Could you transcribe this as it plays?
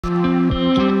Look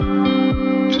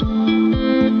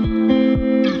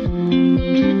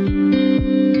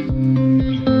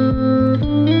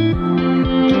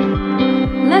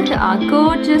at our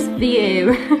gorgeous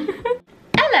view.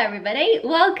 Hello everybody,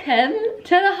 welcome to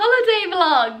the holiday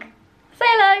vlog. Say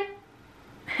hello.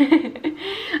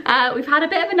 We've had a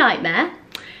bit of a nightmare.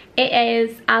 It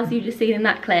is, as you just seen in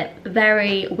that clip,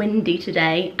 very windy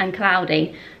today and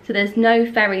cloudy. So there's no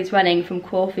ferries running from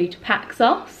Corfu to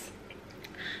Paxos.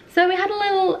 So we had a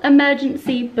little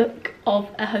emergency book of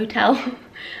a hotel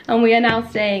and we are now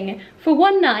staying for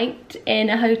one night in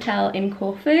a hotel in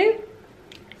Corfu,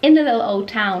 in the little old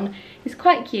town. It's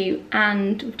quite cute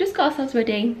and we've just got ourselves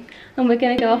ready and we're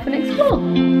going to go off and explore.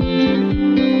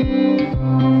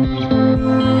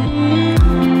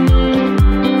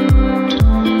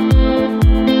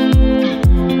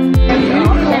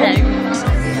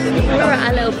 We're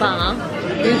at a little bar.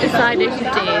 We've decided to do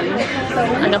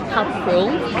like a pub crawl.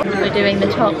 We're doing the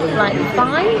top like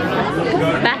 5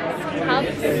 best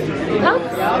pubs?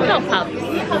 Not pubs,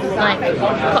 like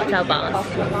cocktail bars.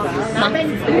 Mum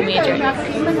is giving me a drink.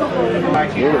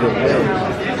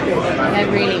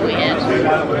 They're really weird.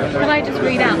 Can I just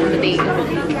read out one of these?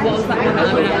 What was that one?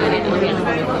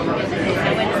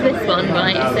 This one,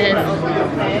 right, it says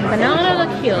banana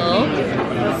liqueur,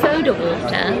 soda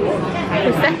water,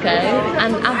 prosecco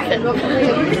and absinthe.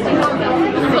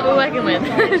 That's what we're working with. Right,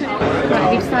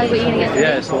 have you decided what you're going to get?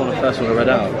 Yeah, it's the first one I read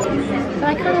out. But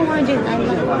I kind of want to drink that I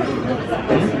like.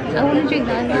 I want to drink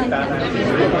that I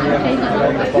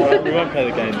like. We won't play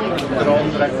the game.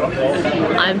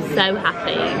 I'm so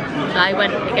happy that I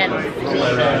went against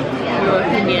your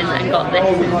opinion and got this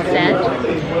instead.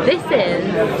 This is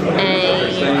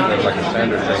Like a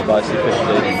standard spicy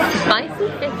 50. Spicy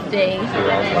 50.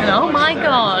 Oh my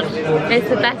god. It's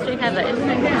the best drink ever, isn't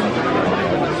it?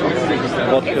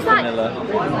 Vodka, It's like... vanilla,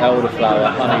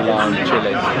 elderflower, honey, lime,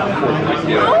 chili.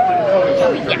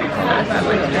 Oh yes, that's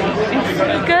my drink.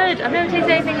 It's good. I've never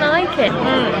tasted anything like it.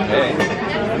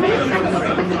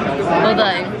 Although,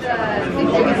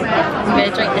 I'm going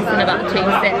to drink this in about 2 sips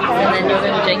and then you're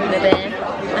going to drink the beer.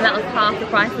 And that was half the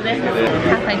price of this.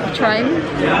 Cafe Patron.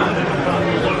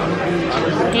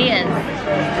 Ian.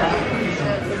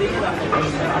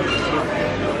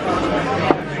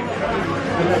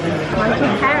 I'm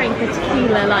comparing for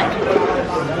tequila like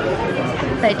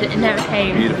it never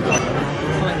came. Beautiful. Oh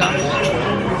my gosh.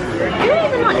 You don't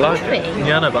even like coffee? It.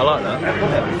 Yeah, no, but I like that.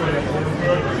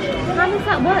 How does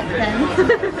that work then?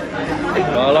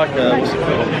 Well, I like what's it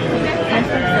called?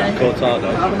 Cortado.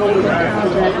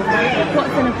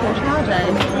 What's in a cortado?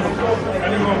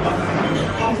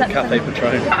 Is that Cafe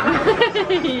Patron.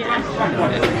 Yeah.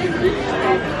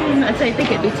 I don't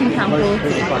think it'd be £2.40 if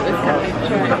it was Cafe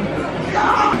Patron.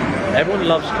 Everyone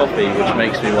loves coffee, which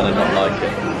makes me want to not like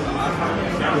it.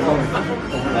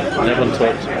 And everyone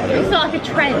talks about it. It's not like a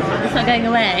trend, it's not going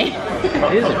away.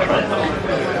 It is a trend.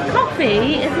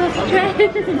 Coffee is not a trend.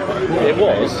 It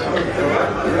was.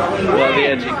 Like the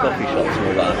edgy coffee shops and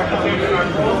all that. Oh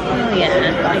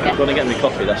yeah, I guess. If you want to get me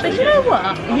coffee, that's But what you know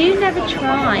what? You never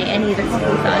try any of the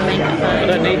coffees that I make at home. I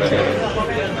don't need to.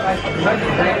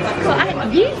 Well,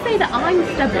 you say that I'm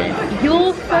stubborn.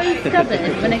 You're so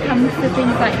stubborn when it comes to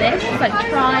things like this, like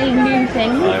trying new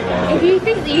things. If you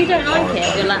think that you don't like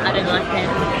it, you're like, I don't like it.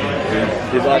 Yeah,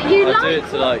 But you I like, do it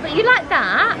to like. but you like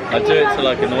that. I do it to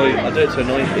like annoy. I do it to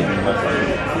annoy people.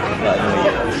 Like annoy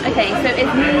you. Okay, so is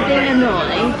me being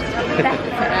annoyed better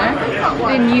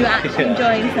than you actually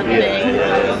enjoying something?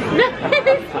 No,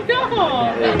 it's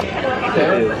not.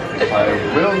 I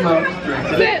will not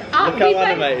drink. Look how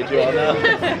animated you are now.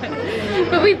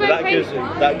 But we both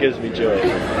that gives me joy.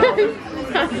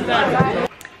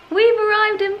 We've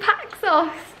arrived in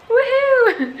Paxos.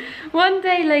 Woohoo! One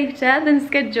day later than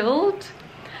scheduled.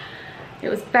 It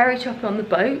was very choppy on the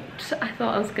boat. I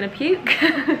thought I was gonna puke.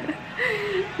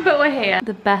 But we're here.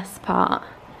 The best part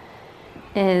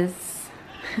is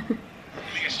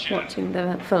watching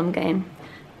the film game.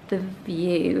 The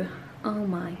view. Oh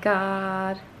my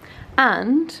god.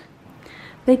 And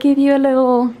they give you a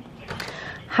little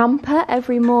hamper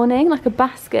every morning, like a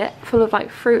basket full of like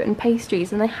fruit and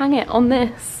pastries, and they hang it on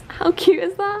this. How cute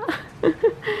is that?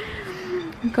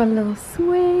 We've got a little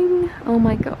swing. Oh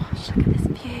my gosh, look at this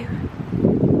view.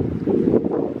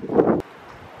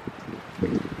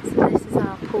 So this is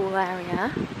our pool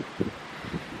area.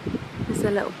 There's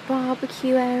a little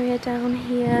barbecue area down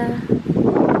here.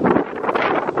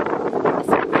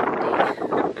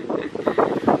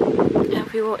 Now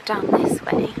if we walk down this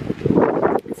way,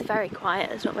 it's very quiet,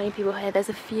 there's not many people here. There's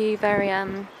a few very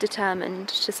determined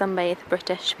to sunbathe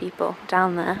British people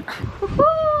down there.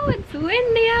 It's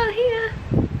windy out here.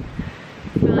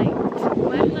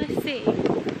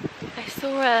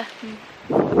 saw a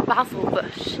basil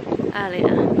bush earlier,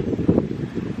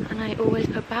 and I always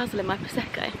put basil in my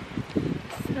prosecco.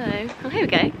 So, oh, here we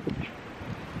go.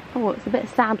 Oh, it's a bit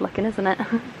sad looking, isn't it?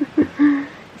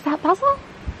 Is that basil?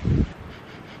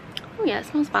 Oh yeah, it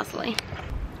smells basil-y.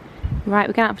 Right,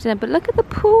 we're going out for dinner, but look at the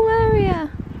pool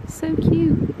area. So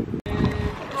cute.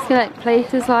 See, like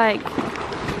places like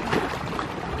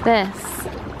this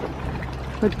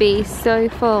would be so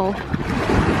full,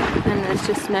 and there's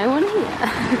just no one here.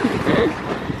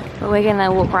 But we're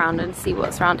gonna walk around and see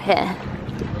what's around here.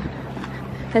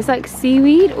 There's like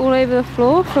seaweed all over the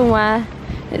floor from where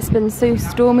it's been so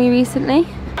stormy recently. We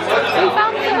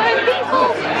found some more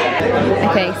people!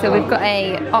 Okay, so we've got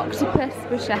a octopus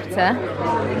bruschetta,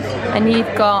 and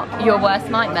you've got your worst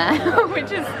nightmare,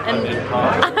 which is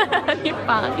you're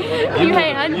fine. You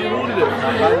hate onion.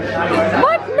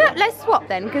 What? No, let's swap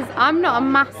then, because I'm not a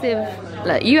massive.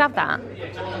 Look, you have that.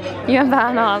 You have that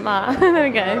and I'll have that. There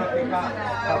we go.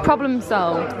 Problem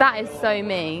solved. That is so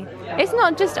me. It's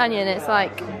not just onion, it's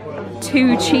like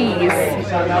 2 cheese.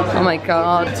 Oh my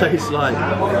god. It tastes like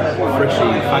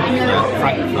freshy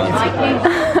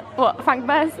Frankfurt. What,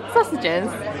 Frankfurt sausages?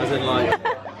 As in like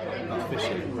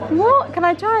fishy. What? Can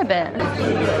I try a bit?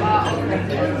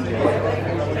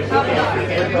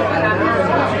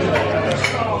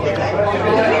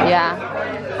 Yeah,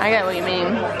 I get what you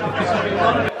mean.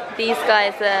 These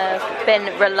guys have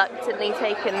been reluctantly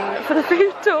taken for the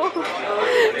food tour.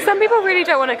 Some people really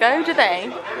don't want to go, do they?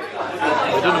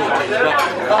 I don't know what to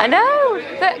expect. I know,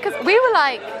 because we were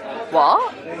like,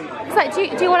 what? It's like, do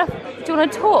you want a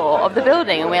tour of the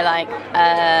building? And we're like,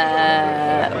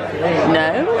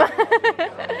 no.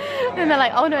 And they're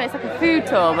like, oh no, it's like a food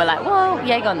tour. We're like, well,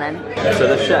 yeah, go on then. So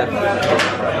the chef.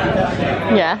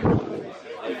 Yeah.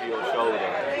 Over your shoulder.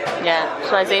 Yeah.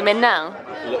 Shall I zoom in now?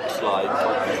 Looks like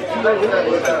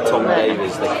Tom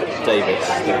Davis, the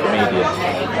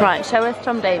comedian. Right, show us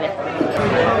Tom Davis.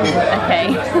 Okay.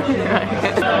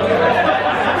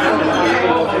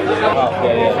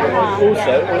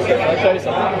 Also, can I show you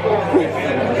something?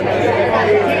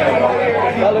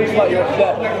 That looks like your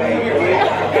chef.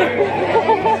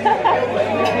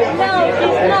 No,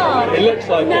 she's not. It looks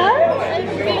like no?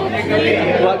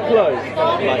 Like clothes.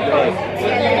 Like clothes.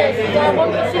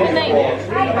 What's your name?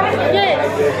 Yes.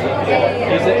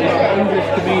 He's an English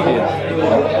comedian. She's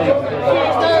not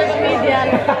a comedian.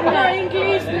 No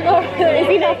English. Is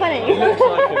he not funny? He looks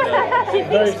like him. She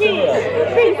thinks she is.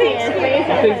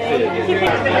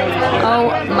 Oh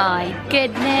my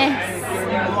goodness.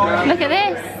 Look at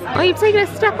this. Oh, you've taken a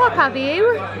step up, have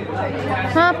you?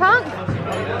 Huh, punk?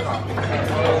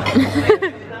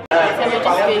 So we're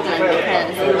just googling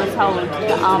because we were told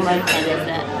that our moped is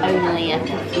only a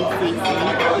 50cc.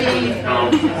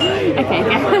 Okay,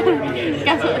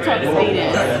 guess what the top speed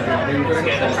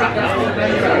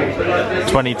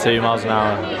is? 22 miles an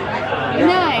hour. No,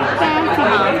 30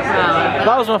 miles per hour.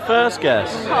 That was my first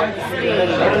guess. Top speed.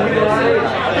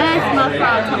 30 miles per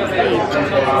hour top speed.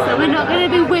 So we're not going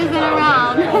to be whizzing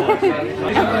around.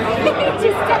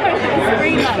 Just staring at the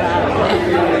screen like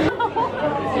that.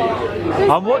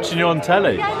 I'm watching you on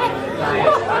telly. Why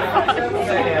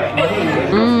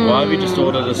have you just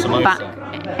ordered a samosa?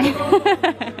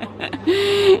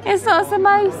 It's not a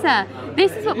samosa.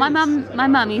 This is what my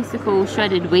mum used to call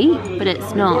shredded wheat, but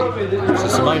it's not. It's a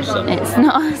samosa. It's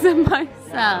not a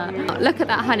samosa. Look at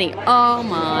that honey. Oh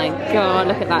my god,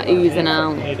 look at that oozing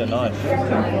out. You need a knife.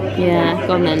 Yeah,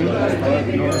 go on then.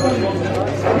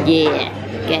 Yeah.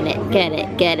 Get it, get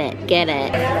it, get it, get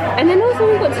it. And then also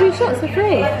we've got 2 shots for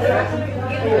free.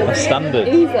 That's standard.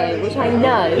 Ouzo, which I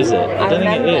know. Is it? I don't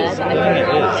think it is. I don't think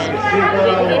it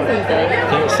is. I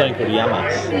think it's something called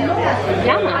Yamas.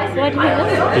 Yamas? Why do you think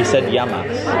that? He said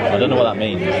Yamas. I don't know what that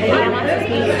means. Yamas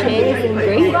means cheers in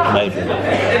Greek. Maybe.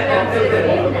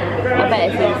 I bet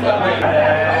it's Ouzo.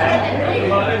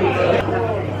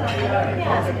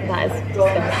 That is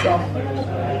disgusting.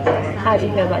 How do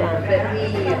you feel about that?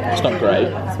 It's not great.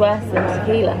 It's worse than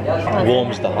tequila.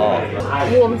 Warms the heart.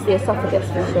 Warms the esophagus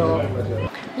for sure.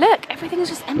 Look, everything's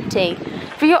just empty.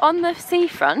 If you're on the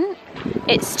seafront,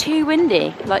 it's too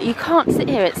windy. Like, you can't sit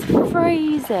here, it's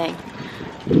freezing.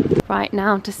 Right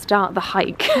now to start the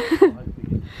hike.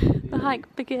 The hike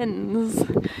begins.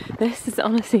 This is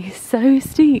honestly so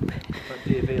steep.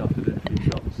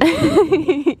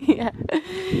 Yeah.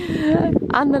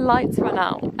 And the lights run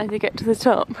out as you get to the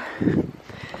top.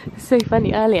 It's so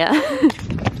funny, earlier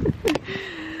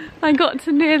I got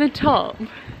to near the top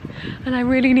and I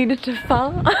really needed to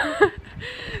fart.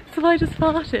 So I just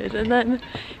farted, and then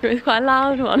it was quite a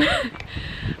loud one.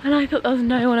 And I thought there was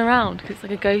no one around because it's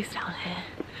like a ghost town here.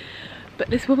 But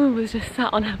this woman was just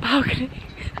sat on her balcony.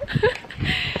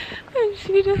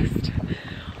 she just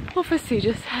obviously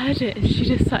just heard it and she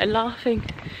just started laughing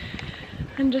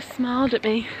and just smiled at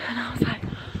me, and I was like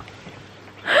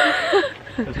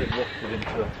As it wafted into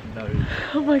her nose.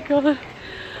 oh my god,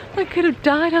 I could have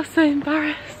died, I was so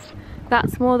embarrassed.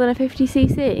 That's more than a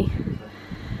 50cc?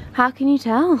 How can you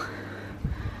tell?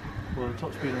 Well, the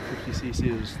top speed on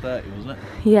 50cc was 30, wasn't it?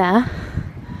 Yeah.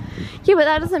 Yeah, but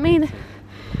that doesn't mean...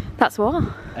 That's what?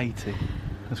 80.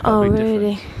 That's quite a big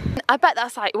really? difference. I bet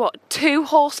that's like, what, 2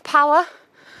 horsepower?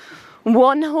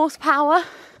 1 horsepower?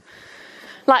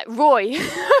 Like Roy.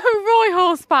 Roy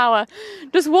horsepower.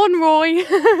 Just 1 Roy.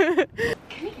 Come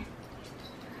here.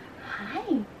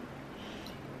 Hi.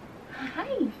 Hi.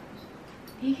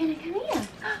 Are you gonna come here?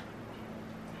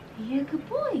 Are you a good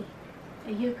boy?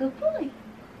 Are you a good boy?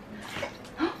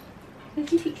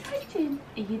 Is it exciting?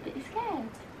 Are you a bit scared?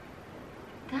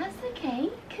 That's okay.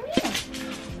 Come here.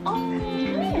 Oh,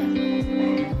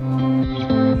 come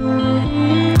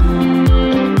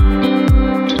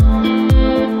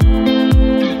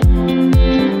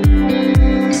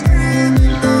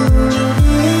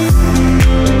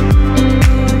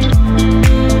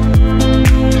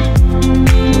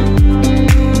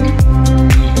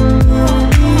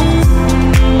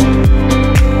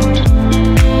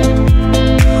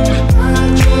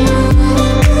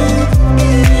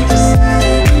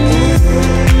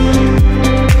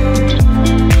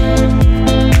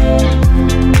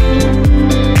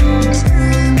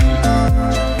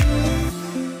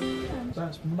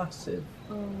Massive.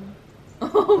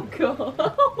 Oh god.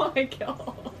 Oh my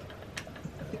god.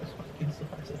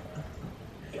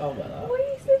 Get on with that. What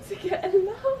you said to get a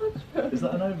large one? Is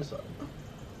that an oversize?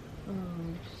 Oh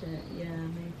shit, yeah,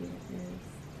 maybe it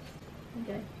is.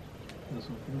 Okay. This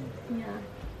one for me. Yeah.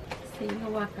 So you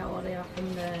can work out what they are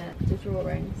from the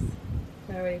drawings.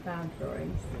 They're really bad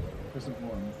drawings. Isn't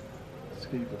one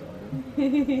scuba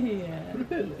diving? Yeah.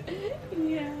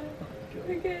 Really? Yeah.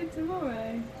 We're going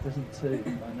tomorrow. Isn't 2?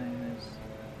 My name is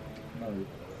No.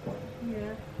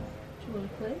 Yeah. Do you want a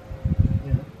clue?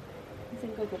 Yeah. It's in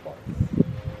Google Box.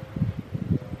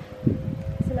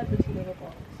 Celebrity Google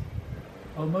Box.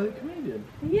 Oh, Mo the Comedian?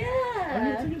 I Yeah!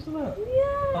 need tickets to that.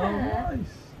 Yeah! Oh,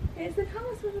 nice. It's in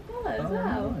House with Apollo as Oh,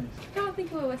 well. nice. I can't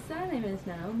think of what her surname is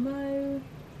now. Mo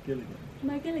Gilligan.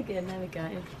 Gilligan, there we go.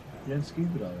 You're in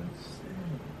scuba diving?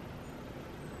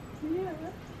 Yeah.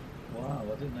 Wow, I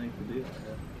didn't know you could do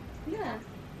that. Yeah.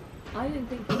 I didn't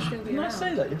think you'd still be Didn't I around.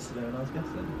 say that yesterday when I was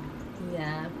guessing?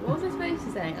 Yeah. What was I supposed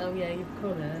to say? Oh yeah, you've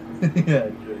caught it. Yeah,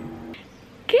 true.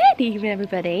 Good evening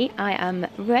everybody, I am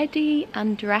ready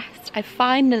and dressed. I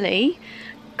finally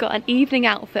got an evening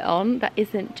outfit on that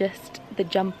isn't just the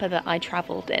jumper that I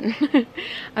travelled in.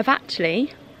 I've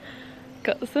actually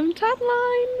got some tan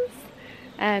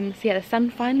lines. So yeah, the sun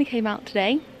finally came out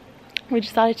today. We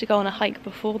decided to go on a hike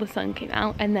before the sun came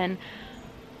out and then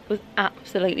was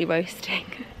absolutely roasting.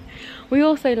 We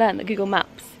also learned that Google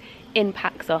Maps in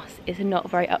Paxos is not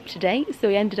very up to date, so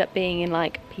we ended up being in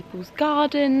like people's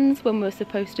gardens when we were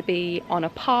supposed to be on a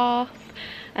path.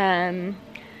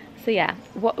 So yeah,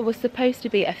 what was supposed to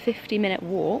be a 50-minute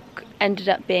walk ended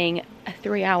up being a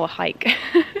 3-hour hike.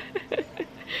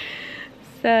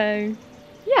 So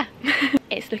yeah,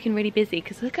 it's looking really busy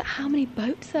because look at how many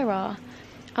boats there are.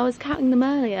 I was counting them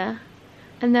earlier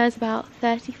and there's about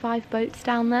 35 boats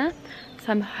down there,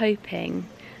 so I'm hoping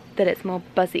that it's more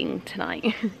buzzing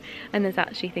tonight and there's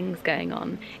actually things going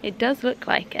on. It does look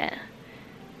like it.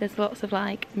 There's lots of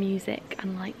like music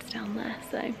and lights down there,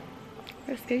 so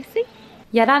let's go see.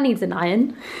 Yeah, that needs an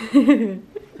iron. Did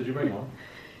you bring one?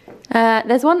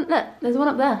 There's one, look, there's one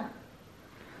up there.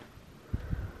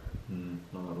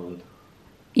 Not that bothered.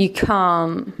 You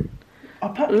can't. I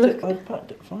packed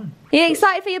it fine. Are you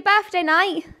excited for your birthday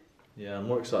night? Yeah, I'm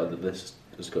more excited that this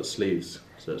has got sleeves,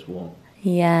 so it's warm.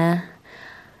 Yeah.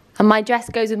 And my dress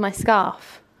goes with my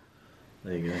scarf.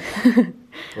 There you go.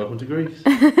 Welcome to Greece.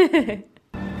 I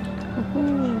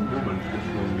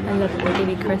love it, they give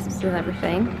you crisps and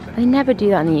everything. They never do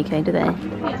that in the UK, do they?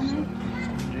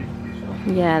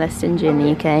 Yeah, they're stingy in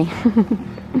the UK.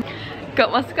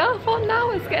 Got my scarf on now,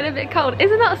 it's getting a bit cold.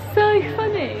 Isn't that so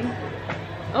funny?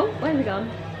 Oh, where's it gone?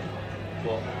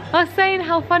 What? I was saying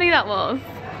how funny that was.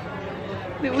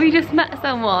 That we just met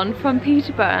someone from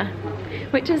Peterborough,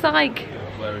 which is like...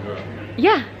 Where we grew up.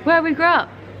 Yeah, where we grew up.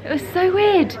 It was so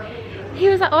weird. He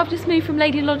was like, oh, I've just moved from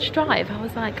Lady Lodge Drive. I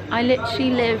was like, I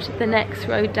literally lived the next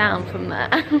road down from there.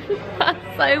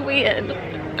 That's so weird.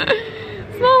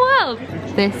 Small world.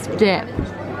 This dip,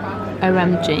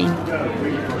 OMG.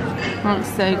 That's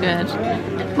so good.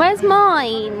 Where's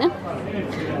mine?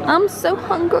 I'm so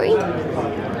hungry.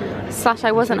 Slash,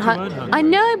 I wasn't hungry. I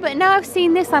know, but now I've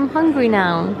seen this, I'm hungry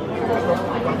now.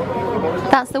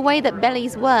 That's the way that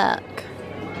bellies work.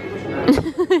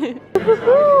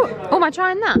 Oh, am I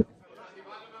trying that?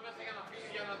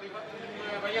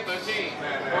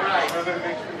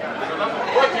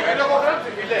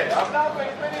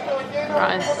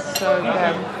 That is so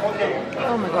good.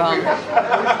 Oh my god.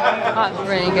 That's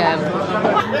really good.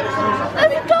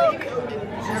 There's a dog!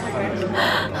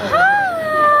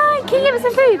 Hi! Can you give us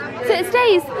some food so it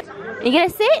stays? Are you gonna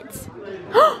sit?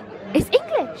 It's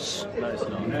English! No, it's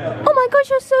not. Oh my gosh,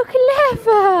 you're so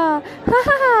clever!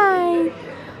 Hi!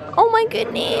 Oh my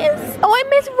goodness! Oh, I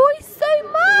miss Royce so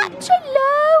much!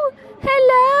 Hello!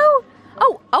 Hello!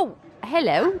 Oh,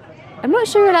 hello! I'm not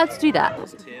sure you're allowed to do that.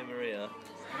 Tia Maria.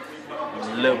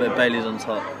 A little bit of Bailey's on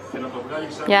top.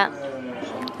 Yeah.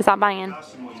 Is that banging?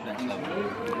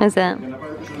 Is it?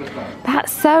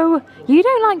 That's so... You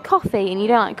don't like coffee and you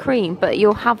don't like cream, but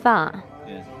you'll have that.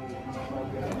 Yeah.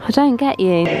 I don't get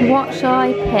you. What shall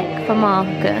I pick for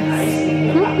Marcus?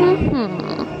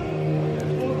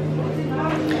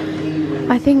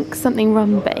 I think something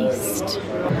rum-based.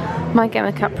 Might get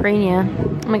a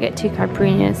caipirinha. I might get 2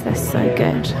 caipirinhas. They're so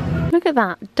good. Look at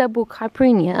that. Double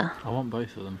caipirinha. I want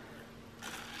both of them.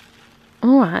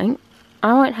 Alright.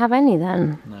 I won't have any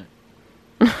then. No.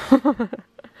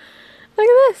 Look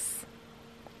at this.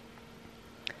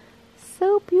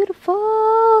 So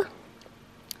beautiful.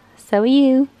 So are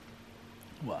you.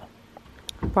 Wow.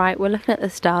 Right, we're looking at the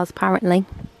stars apparently.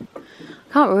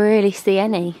 Can't really see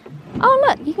any. Oh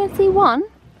look, you can see 1,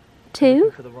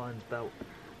 2. For the Ryan's belt.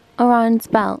 Orion's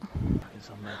belt.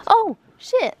 Oh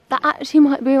shit, that actually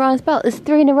might be Orion's belt. There's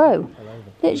 3 in a row.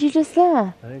 Literally just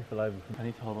there. I think fell over. I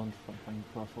need to hold on to something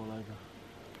before I fall over.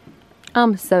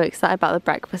 I'm so excited about the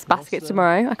breakfast basket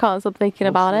tomorrow. I can't stop thinking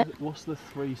about it. What's the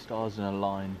 3 stars in a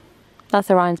line? That's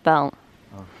Orion's belt.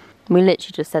 Oh. We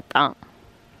literally just said that.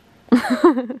 We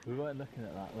weren't looking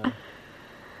at that though.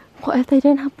 What if they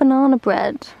don't have banana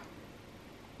bread?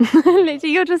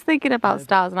 Literally, you're just thinking about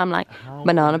stars and I'm like,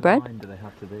 banana bread? How in line do they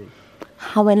have to be?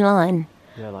 How in line?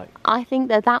 Yeah, like... I think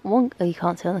they're that one. Oh, you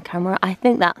can't see on the camera. I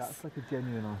think that's like a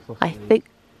genuine isosceles. I think...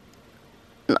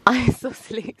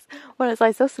 Isosceles? What does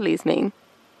isosceles mean?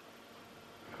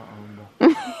 Can't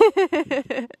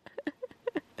remember.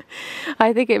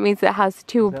 I think it means it has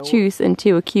 2 obtuse and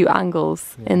 2 acute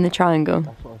angles in the triangle.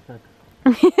 That's what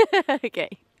I said. Okay.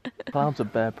 Clouds are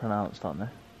bare pronounced, aren't they?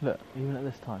 Look, even at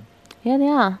this time. Yeah, they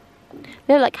are.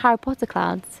 They're like Harry Potter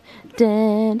clouds.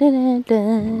 Da, da, da,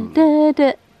 da, da,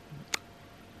 da.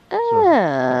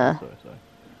 Sorry.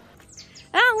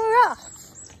 And we're off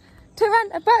to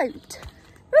rent a boat.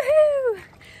 Woohoo!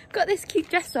 Got this cute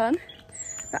dress on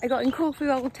that I got in Corfu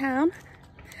Old Town.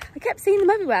 I kept seeing them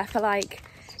everywhere for like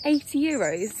 80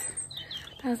 euros.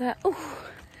 I was like, oh,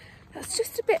 that's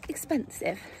just a bit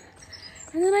expensive.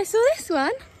 And then I saw this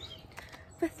one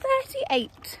for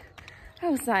 38. I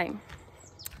was like,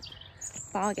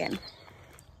 bargain.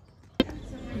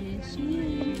 Here she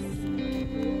is.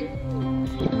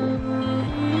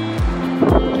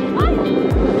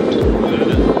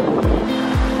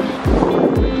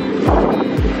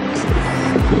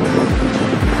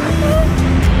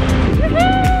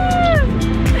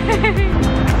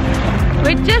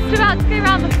 We're just about to go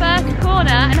around the first corner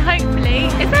and hopefully,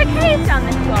 is there caves down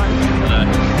this one? No.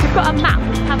 We've got a map,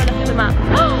 let's have a look at the map.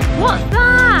 What's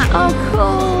that? Oh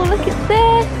cool, look at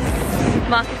this.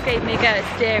 Marcus gave me a go at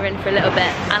steering for a little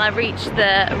bit and I reached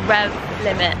the rev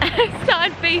limit. It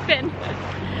started beeping.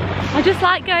 I just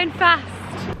like going fast.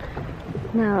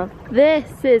 Now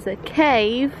this is a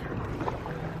cave.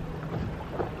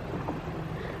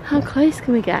 How close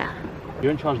can we get?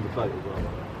 You're in charge of the boat as well.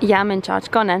 Yeah, I'm in charge.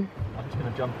 Go on then. I'm just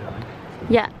going to jump in, I think.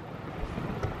 Yeah.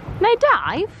 No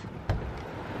dive?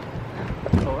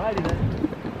 Alrighty then.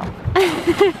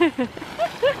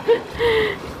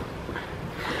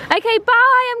 Okay,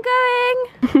 bye, I'm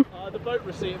going. The boat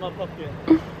receipt in my pocket.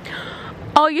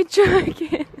 Oh, you're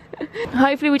joking.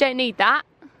 Hopefully we don't need that.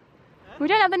 We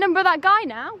don't have the number of that guy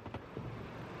now.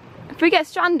 If we get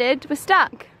stranded, we're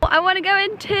stuck. I want to go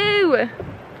in too.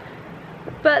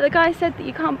 But the guy said that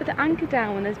you can't put the anchor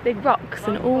down when there's big rocks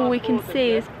and all we can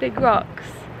see is big rocks.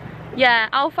 Yeah,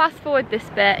 I'll fast forward this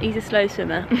bit. He's a slow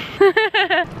swimmer.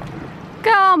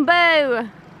 Go on, Boo!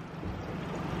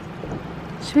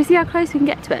 Should we see how close we can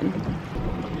get to him?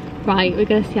 Right, we're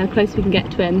going to see how close we can get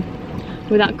to him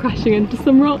without crashing into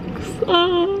some rocks.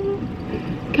 Oh,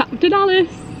 Captain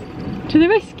Alice, to the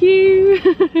rescue!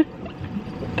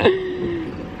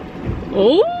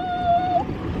 Oh!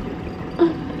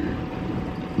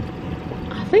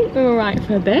 I think we're alright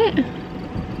for a bit.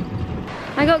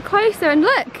 I got closer and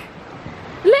look!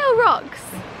 Little rocks.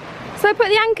 So I put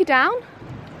the anchor down,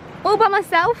 all by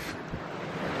myself.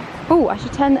 Oh, I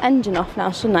should turn the engine off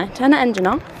now, shouldn't I? Turn the engine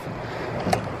off.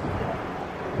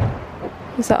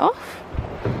 Is that off?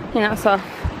 Yeah, that's off.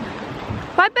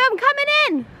 Right, boom, coming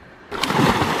in!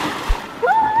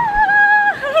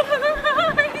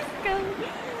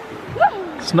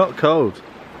 It's not cold.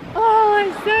 Oh,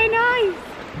 it's so nice.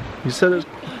 You said it's...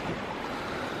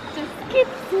 Just keep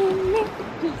swimming,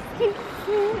 just keep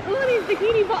swimming. All these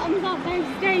bikini bottoms aren't very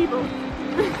stable.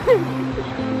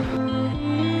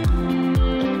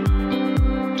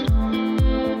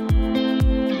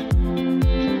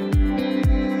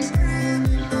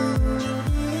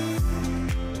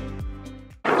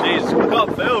 Jeez, I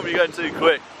can't film, you're going too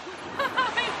quick.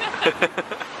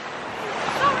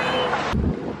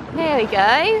 Here we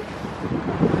go.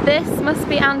 This must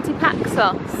be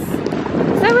Paxos.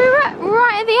 So we're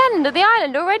right at the end of the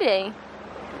island already.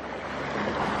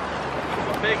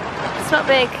 Not big. It's not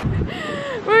big.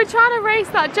 We were trying to race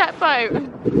that jet boat.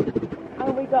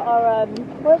 And we got our,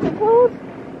 what's it called?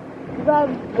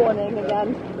 Rev warning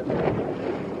again.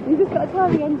 You just got to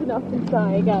turn the engine off and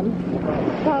start again.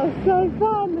 That was so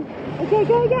fun. Okay,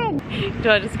 go again. Do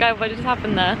I describe what just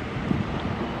happened there?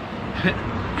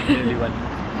 Nearly went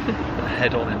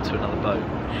head on into another boat.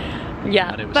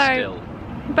 Yeah, and it was still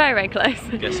very, very close.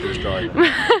 Guess who was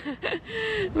driving?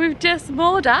 We've just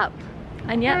moored up,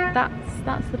 and yet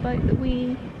that's the boat that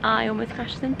I almost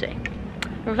crashed into.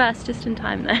 Reversed just in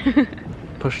time though.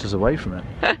 Pushed us away from it.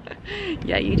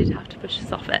 Yeah, you did have to push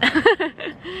us off it.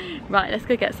 Right, let's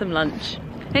go get some lunch.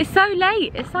 It's so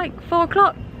late. It's like 4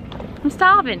 o'clock. I'm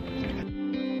starving.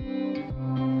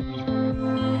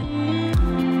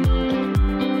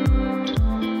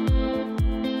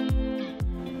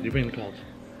 You bring the cards?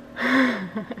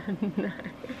 No.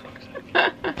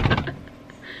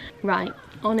 Right,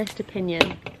 honest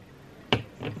opinion.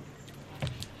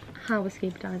 How was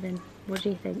scuba diving? What do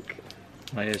you think?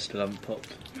 My ears still haven't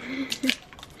popped.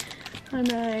 I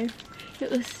know. It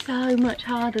was so much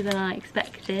harder than I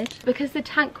expected. Because the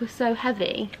tank was so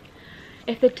heavy,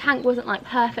 if the tank wasn't like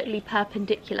perfectly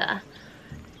perpendicular,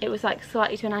 it was like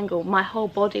slightly to an angle, my whole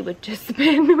body would just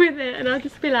spin with it and I'd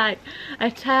just be like a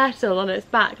turtle on its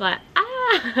back, like,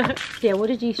 ah! Yeah, what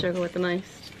did you struggle with the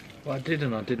most? Well, I did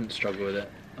and I didn't struggle with it.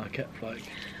 I kept like...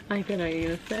 I don't know what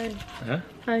you're gonna say. Huh?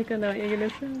 I don't know what you're gonna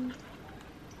say.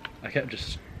 I kept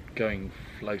just going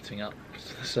floating up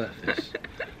to the surface.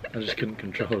 I just couldn't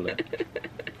control it.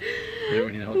 I didn't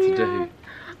really know what to do.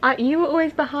 You were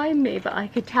always behind me, but I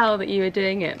could tell that you were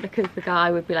doing it because the guy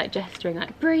would be like gesturing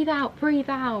like, breathe out,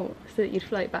 so that you'd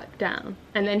float back down.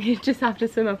 And then he'd just have to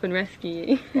swim up and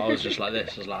rescue you. I was just like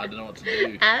this, I was like, I don't know what to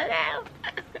do. I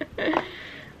don't know.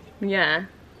 Yeah.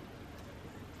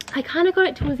 I kind of got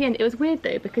it towards the end. It was weird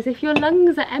though, because if your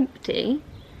lungs are empty,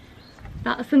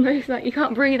 that's the most, like, you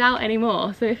can't breathe out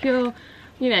anymore. So if you're,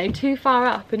 you know, too far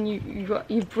up and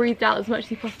you've breathed out as much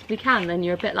as you possibly can, then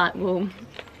you're a bit like, well,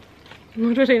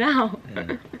 what do I do now?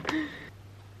 Yeah.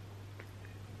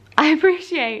 I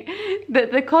appreciate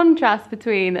that the contrast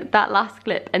between that last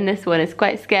clip and this one is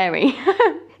quite scary.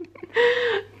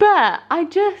 But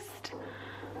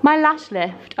my lash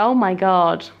lift, oh my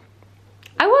god.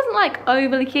 I wasn't like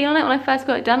overly keen on it when I first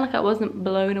got it done, like I wasn't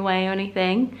blown away or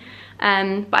anything.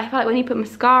 But I feel like when you put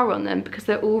mascara on them, because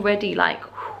they're already like,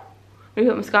 when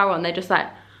you put mascara on, they're just like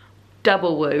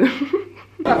double woo.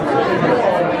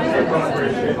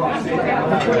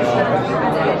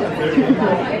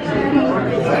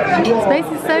 This place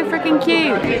is so freaking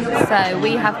cute. So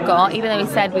we have got, even though we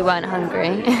said we weren't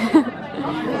hungry,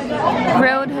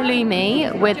 grilled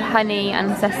halloumi with honey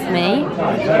and sesame,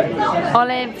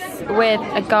 olives with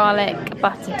a garlic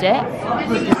butter dip,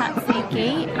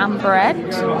 tzatziki and bread,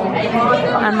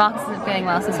 and Marcus isn't feeling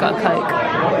well, so he's got a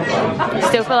Coke.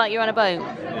 Still feel like you're on a boat?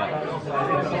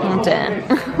 Oh dear.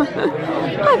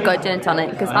 I've got gin and tonic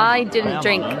because I didn't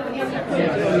drink.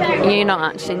 You not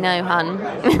actually, no hun.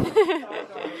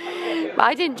 But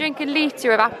I didn't drink a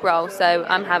litre of Aperol, so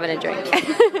I'm having a drink.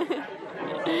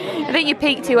 I think you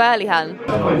peaked too early, hun.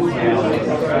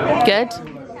 Good?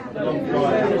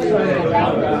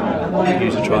 I think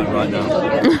you should try it right now.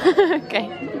 Okay.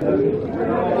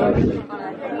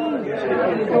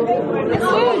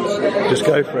 Just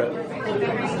go for it.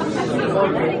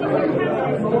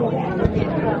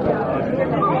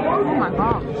 Oh my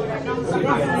god.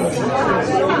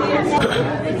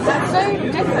 That's so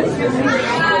different.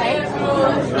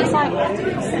 It's like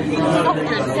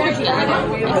softer and sturdier.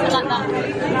 It's like that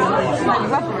like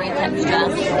rubbery texture.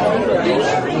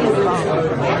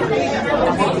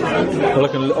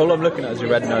 All I'm looking at is your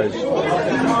red nose. My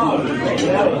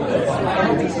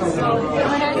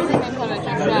nose is the same colour as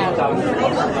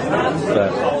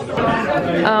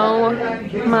Oh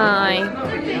my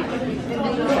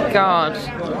god.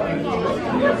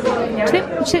 Do you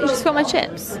think she's got my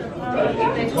chips? Good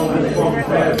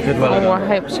one. Oh, I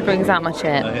hope she brings out my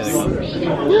chips.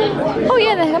 Oh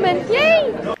yeah, they're coming.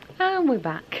 Yay! And we're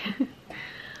back.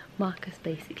 Marcus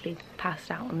basically passed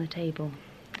out on the table.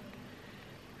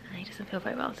 And he doesn't feel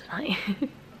very well tonight.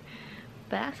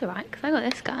 But that's alright, because I got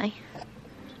this guy.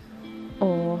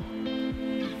 Or... Oh.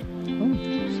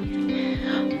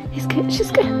 He's good.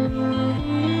 She's good.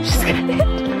 She's good.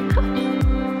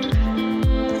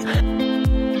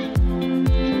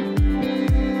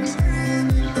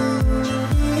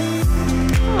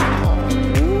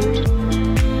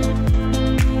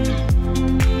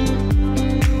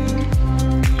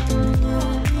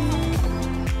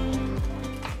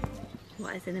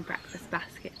 What is in the breakfast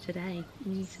basket today?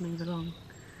 You need to move along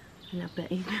a little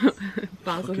bit. You got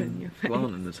Basil in your face.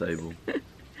 Plant in the table.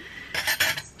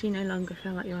 Do you no longer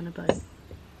feel like you're on a boat? No,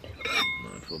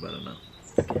 I feel better now.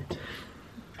 Good.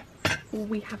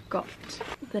 We have got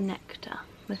the nectar.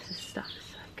 This is stuff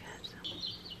so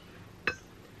good.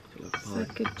 So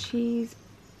good cheese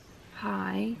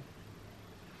pie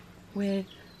with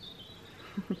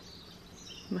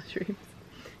mushrooms.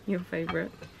 Your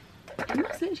favourite. It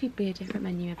must literally be a different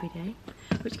menu every day,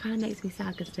 which kind of makes me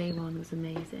sad because day one was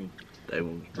amazing. Day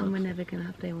one. And we're never going to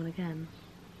have day one again.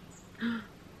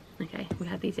 Okay, we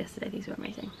had these yesterday, these were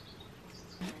amazing.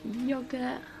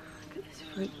 Yogurt, look at this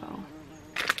fruit bowl.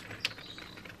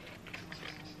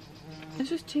 There's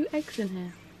just 2 eggs in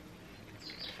here.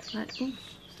 Like, oh,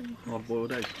 Hard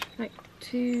boiled eggs. like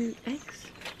 2 eggs.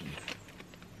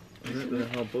 I think they're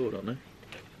hard boiled, aren't they?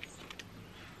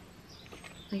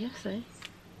 I guess so.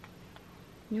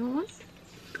 You want one?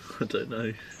 I don't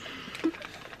know.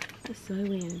 That's so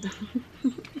weird.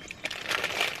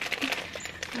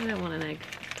 I don't want an egg.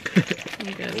 There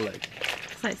you go. All eggs.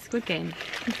 It's like Squid Game.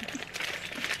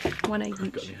 1 egg Got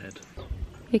each. in your head.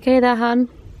 You okay there, hun?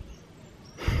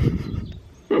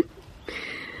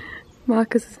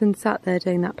 Marcus has been sat there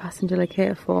doing that passenger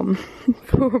locator form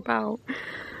for about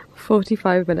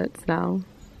 45 minutes now.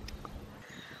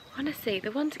 Honestly,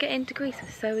 the one to get into Greece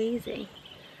was so easy.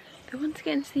 The one to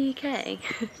get into the UK,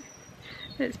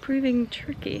 it's proving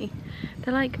tricky.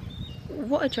 They're like,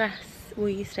 what address will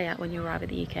you stay at when you arrive at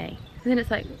the UK? And then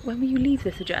it's like, when will you leave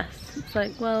this address? It's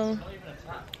like, well,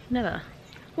 never.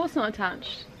 What's not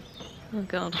attached? Oh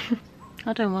god.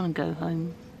 I don't want to go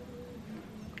home.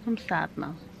 I'm sad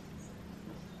now.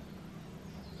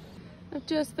 I've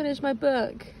just finished my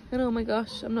book and oh my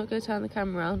gosh, I'm not going to turn the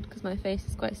camera around because my face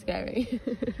is quite scary.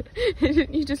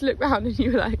 You just look round and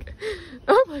you were like,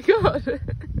 oh my god.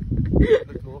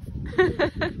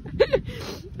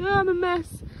 Oh, I'm a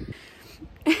mess.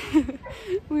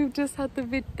 We've just had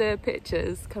the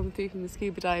pictures come through from the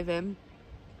scuba diving.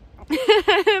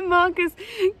 Marcus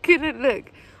couldn't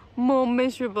look more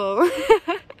miserable.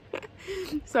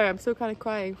 Sorry, I'm still kind of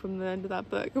crying from the end of that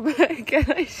book, but can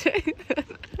I show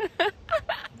them?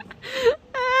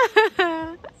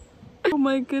 Oh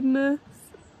my goodness.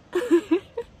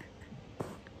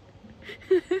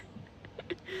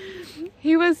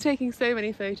 He was taking so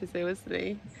many photos though, wasn't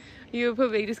he? You were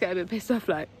probably just getting a bit pissed off,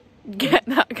 like, get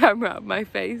that camera out of my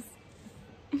face.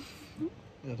 Yeah,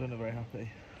 I don't look very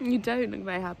happy. You don't look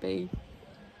very happy.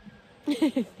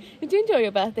 Did you enjoy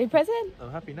your birthday present?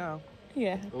 I'm happy now.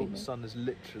 Yeah, happy Oh, the now. sun is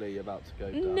literally about to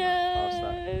go down No. past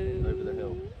that, over the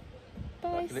hill.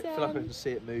 Bye, I feel like I can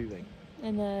see it moving.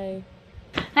 I know.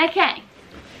 Okay,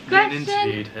 Being question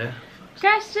interviewed here.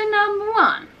 number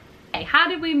 1. Okay, how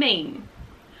did we meet?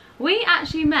 We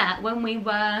actually met when we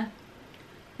were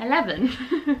 11,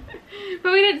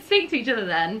 but we didn't speak to each other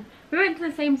then. We went to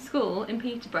the same school in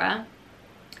Peterborough.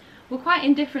 We're quite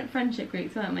in different friendship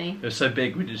groups, weren't we? It was so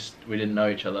big we didn't know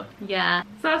each other. Yeah.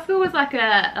 So our school was like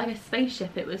a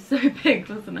spaceship. It was so big,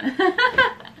 wasn't it?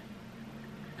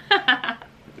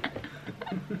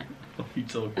 What are you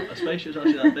talking about? A spaceship's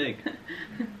actually that big.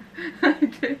 I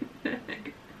don't know.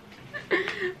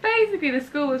 Basically, the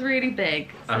school was really big.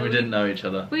 So And we didn't know each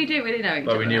other. We didn't really know each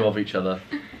other. But we knew of each other.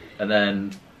 And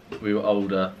then we were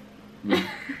older. We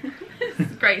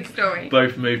It's a great story.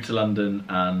 both moved to London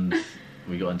and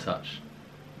we got in touch.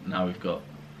 Now we've got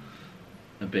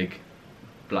a big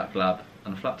black lab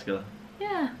and a flat together.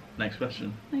 Yeah. Next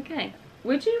question. Okay.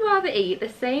 Would you rather eat the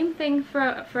same thing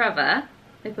forever?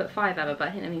 They put 5 ever, but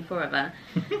I think they mean 4 ever.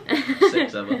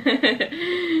 6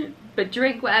 ever. But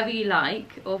drink whatever you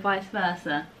like, or vice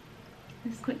versa.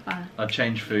 This is quick fire. I'd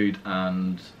change food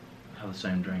and have the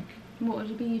same drink. What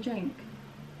would be your drink?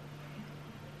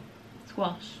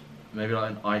 Squash. Maybe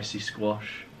like an icy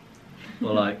squash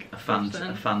Or like a Often.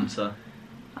 Fanta.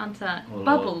 Fanta. Or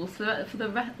Bubbles for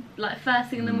the like first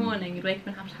thing in the morning. You'd wake up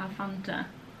and have to have Fanta.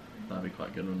 That'd be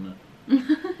quite good, wouldn't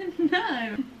it?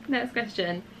 No. Next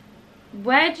question.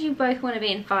 Where do you both want to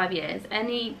be in 5 years?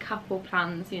 Any couple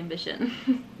plans you envision?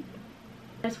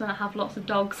 I just want to have lots of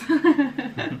dogs.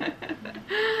 I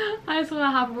just want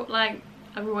to have like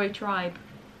a Roy tribe.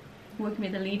 We can be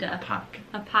the leader. A pack.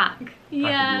 A pack. Of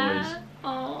Yeah.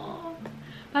 Oh.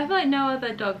 But I feel like no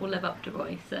other dog will live up to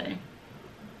Roy, so. Do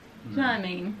you know what I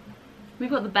mean? We've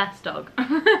got the best dog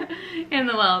in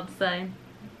the world, so.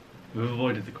 We've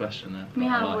avoided the question there. We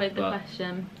have avoided the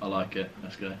question. I like it.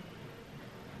 Let's go.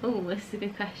 Oh, this is a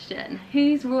good question.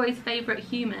 Who's Roy's favourite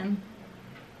human?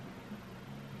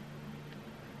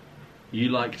 You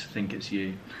like to think it's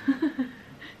you.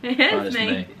 It That is is me.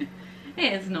 me.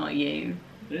 It is not you.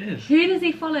 It is. Who does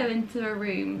he follow into a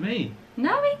room? Me.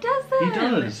 No, he doesn't. He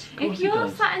does. Of course If he you're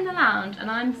does. sat in the lounge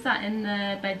and I'm sat in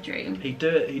the bedroom, He'd do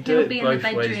it. He'd do he'll it be in the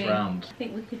both ways bedroom. round. I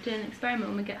think we could do an experiment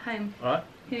when we get home. Alright.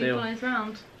 Who Deal. follows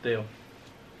round? Deal.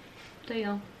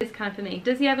 Deal. It's kind of for me.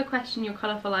 Does he ever question your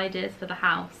colourful ideas for the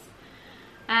house?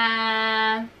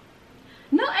 Not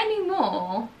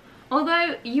anymore.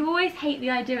 Although you always hate the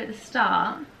idea at the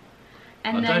start,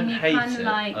 and I then don't you hate kind of it.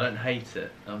 like, I don't hate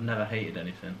it. I've never hated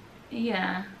anything.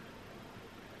 yeah.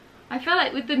 I feel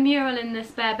like with the mural in the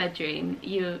spare bedroom,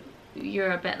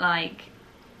 you're a bit like.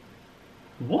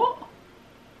 What?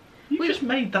 You Wait. just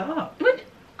made that up. But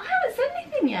I haven't said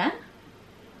anything yet.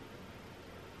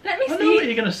 Let me I see. know what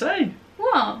you're gonna say.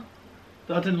 What?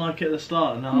 That I didn't like it at the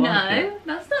start, and now I No, like it.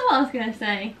 that's not what I was gonna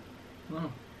say.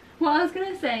 Oh. What I was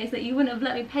gonna say is that you wouldn't have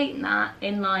let me paint that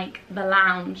in like the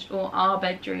lounge or our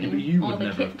bedroom Yeah, but you or would the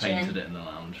never have kitchen. painted it in the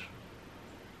lounge.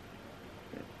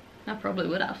 I probably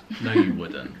would have. No, you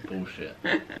wouldn't. Bullshit.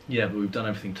 Yeah, but we've done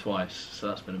everything twice, so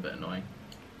that's been a bit annoying.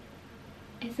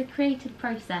 It's a creative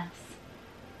process.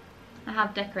 I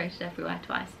have decorated everywhere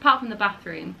twice, apart from the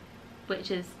bathroom, which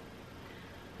is,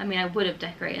 I mean, I would have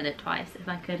decorated it twice if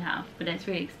I could have, but it's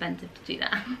really expensive to do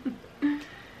that.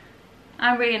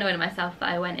 I'm really annoyed at myself that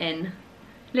I went in.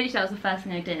 Literally, that was the first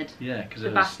thing I did. Yeah, because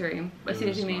The bathroom, as soon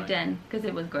as we was moved like- in, because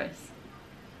it was gross.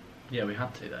 Yeah, we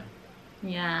had to though.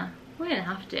 Yeah, we didn't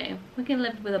have to. We can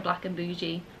live with a black and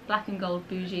gold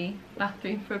bougie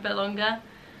bathroom for a bit longer.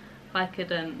 If I could,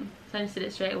 so I just did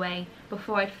it straight away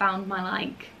before I'd found my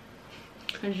like,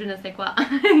 je ne sais quoi,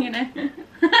 you know?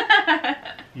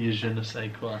 Je ne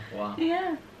sais quoi. Wow.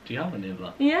 Yeah. Do you have any of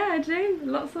that? Yeah, I do.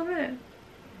 Lots of it.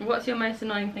 What's your most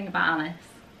annoying thing about Alice?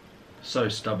 So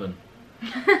stubborn.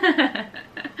 I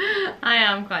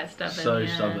am quite stubborn. So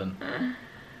yeah. stubborn.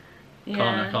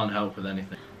 Yeah. I can't help with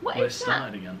anything. What Well, is it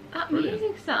started again. That Brilliant.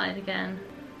 music started again.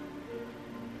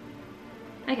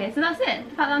 Okay, so that's it.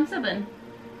 The fact that I'm stubborn.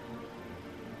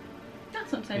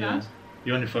 That's not so bad.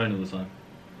 You're on your phone all the time.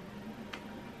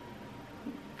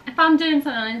 If I'm doing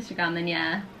something on Instagram, then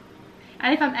yeah.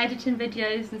 And if I'm editing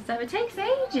videos and stuff, it takes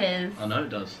ages. I know it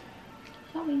does.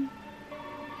 Sorry.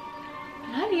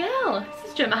 Bloody hell, this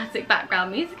is dramatic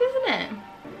background music, isn't it?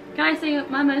 Can I say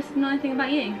my most annoying thing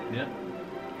about you? Yeah.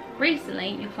 Recently,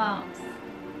 your farts.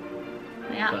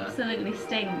 They absolutely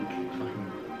stink.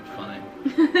 Fucking funny.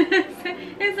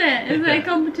 Is it? Is it a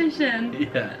competition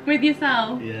Yeah. with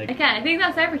yourself? Yeah. Okay, I think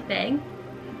that's everything.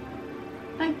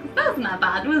 Like, that wasn't that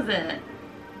bad, was it?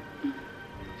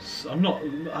 I'm not.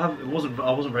 I wasn't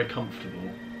very comfortable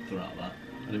throughout that.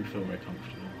 I didn't feel very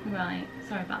comfortable. Right,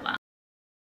 sorry about that.